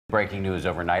Breaking news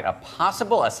overnight, a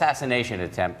possible assassination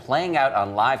attempt playing out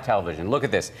on live television. Look at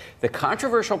this. The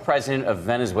controversial president of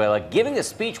Venezuela giving a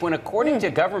speech when, according to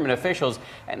government officials,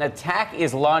 an attack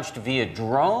is launched via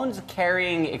drones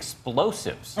carrying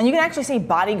explosives. And you can actually see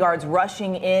bodyguards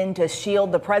rushing in to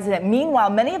shield the president. Meanwhile,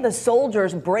 many of the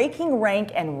soldiers breaking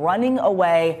rank and running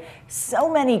away.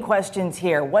 So many questions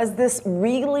here. Was this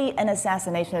really an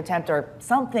assassination attempt or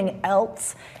something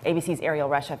else? ABC's Ariel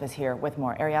Reshef is here with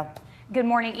more. Ariel? Good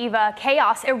morning, Eva.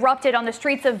 Chaos erupted on the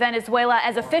streets of Venezuela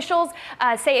as officials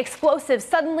say explosives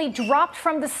suddenly dropped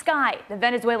from the sky. The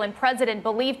Venezuelan president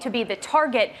believed to be the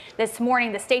target. This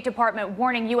morning, the State Department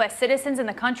warning U.S. citizens in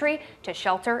the country to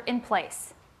shelter in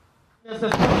place.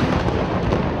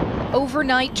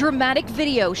 Overnight, dramatic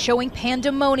video showing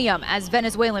pandemonium as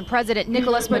Venezuelan President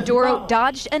Nicolas Maduro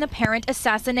dodged an apparent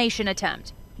assassination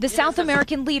attempt. The South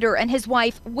American leader and his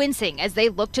wife wincing as they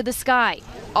look to the sky.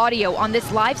 Audio on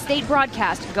this live state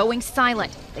broadcast going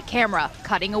silent, the camera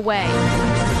cutting away.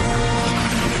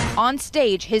 On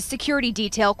stage, his security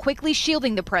detail quickly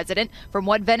shielding the president from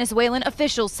what Venezuelan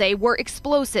officials say were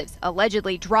explosives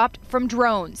allegedly dropped from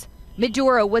drones.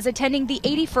 Maduro was attending the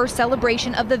 81st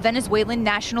celebration of the Venezuelan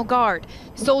National Guard.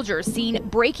 Soldiers seen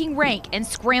breaking rank and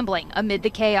scrambling amid the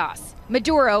chaos.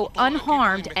 Maduro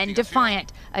unharmed and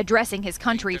defiant, addressing his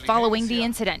country following the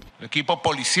incident,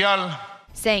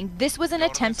 saying this was an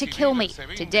attempt to kill me.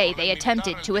 Today they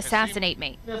attempted to assassinate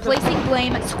me, placing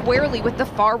blame squarely with the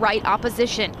far-right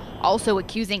opposition, also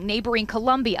accusing neighboring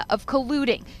Colombia of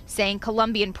colluding, saying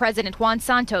Colombian President Juan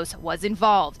Santos was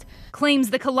involved. Claims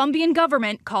the Colombian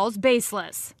government calls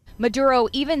baseless. Maduro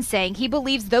even saying he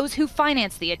believes those who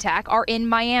financed the attack are in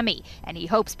Miami, and he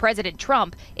hopes President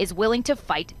Trump is willing to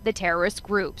fight the terrorist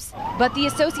groups. But the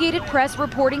Associated Press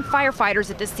reporting firefighters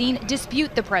at the scene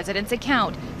dispute the president's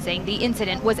account, saying the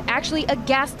incident was actually a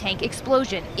gas tank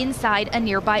explosion inside a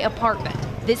nearby apartment.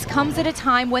 This comes at a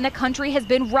time when the country has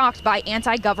been rocked by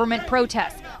anti-government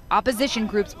protests, opposition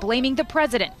groups blaming the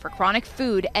president for chronic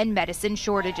food and medicine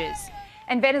shortages.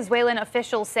 And Venezuelan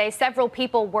officials say several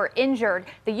people were injured.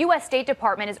 The U.S. State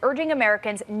Department is urging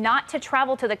Americans not to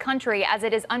travel to the country as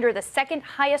it is under the second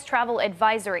highest travel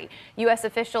advisory. U.S.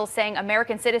 officials saying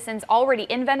American citizens already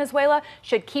in Venezuela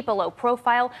should keep a low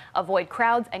profile, avoid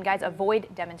crowds, and guys,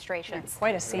 avoid demonstrations.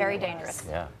 Quite a scene. Very dangerous.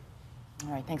 Yeah.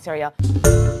 All right, thanks, Ariel.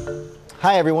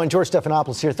 Hi, everyone. George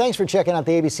Stephanopoulos here. Thanks for checking out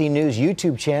the ABC News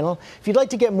YouTube channel. If you'd like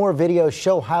to get more videos,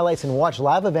 show highlights, and watch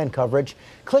live event coverage,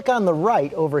 click on the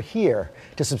right over here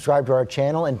to subscribe to our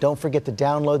channel. And don't forget to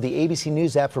download the ABC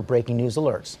News app for breaking news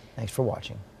alerts. Thanks for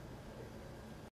watching.